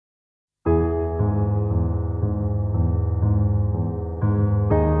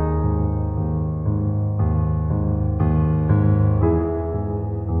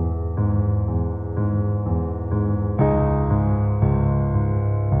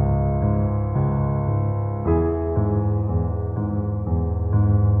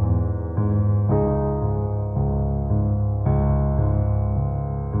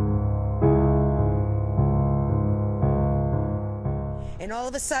and all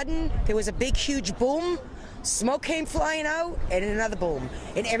of a sudden there was a big huge boom, smoke came flying out, and another boom,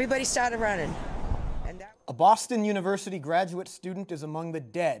 and everybody started running. A Boston University graduate student is among the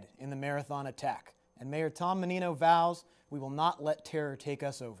dead in the marathon attack, and Mayor Tom Menino vows we will not let terror take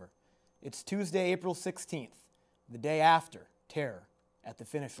us over. It's Tuesday, April 16th, the day after terror at the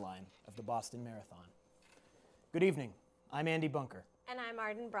finish line of the Boston Marathon. Good evening. I'm Andy Bunker. And I'm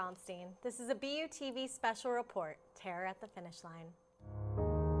Arden Bronstein. This is a BUTV special report, Terror at the Finish Line.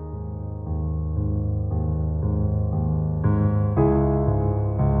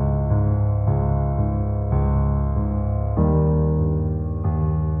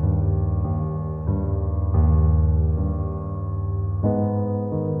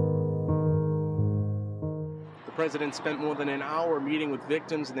 The president spent more than an hour meeting with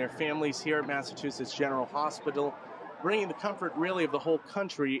victims and their families here at Massachusetts General Hospital, bringing the comfort really of the whole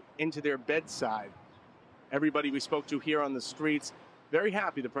country into their bedside. Everybody we spoke to here on the streets, very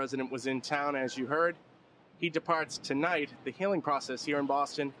happy the president was in town, as you heard. He departs tonight, the healing process here in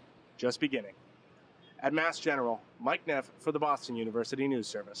Boston just beginning. At Mass General, Mike Neff for the Boston University News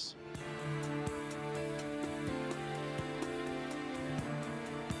Service.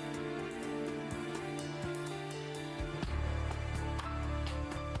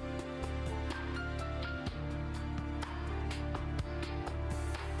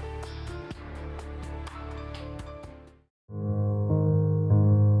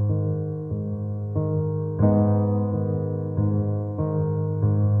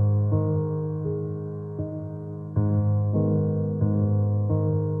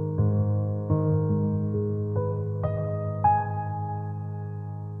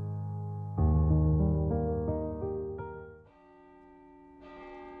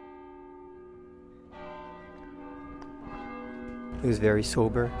 It was very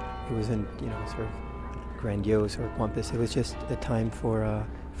sober. It wasn't, sort of grandiose or pompous. It was just a time for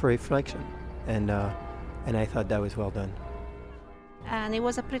reflection, and I thought that was well done. And it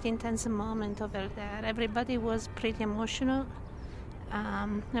was a pretty intense moment over there. Everybody was pretty emotional.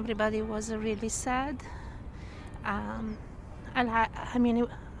 Everybody was really sad. I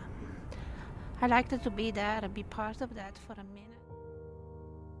liked to be there and be part of that for a minute.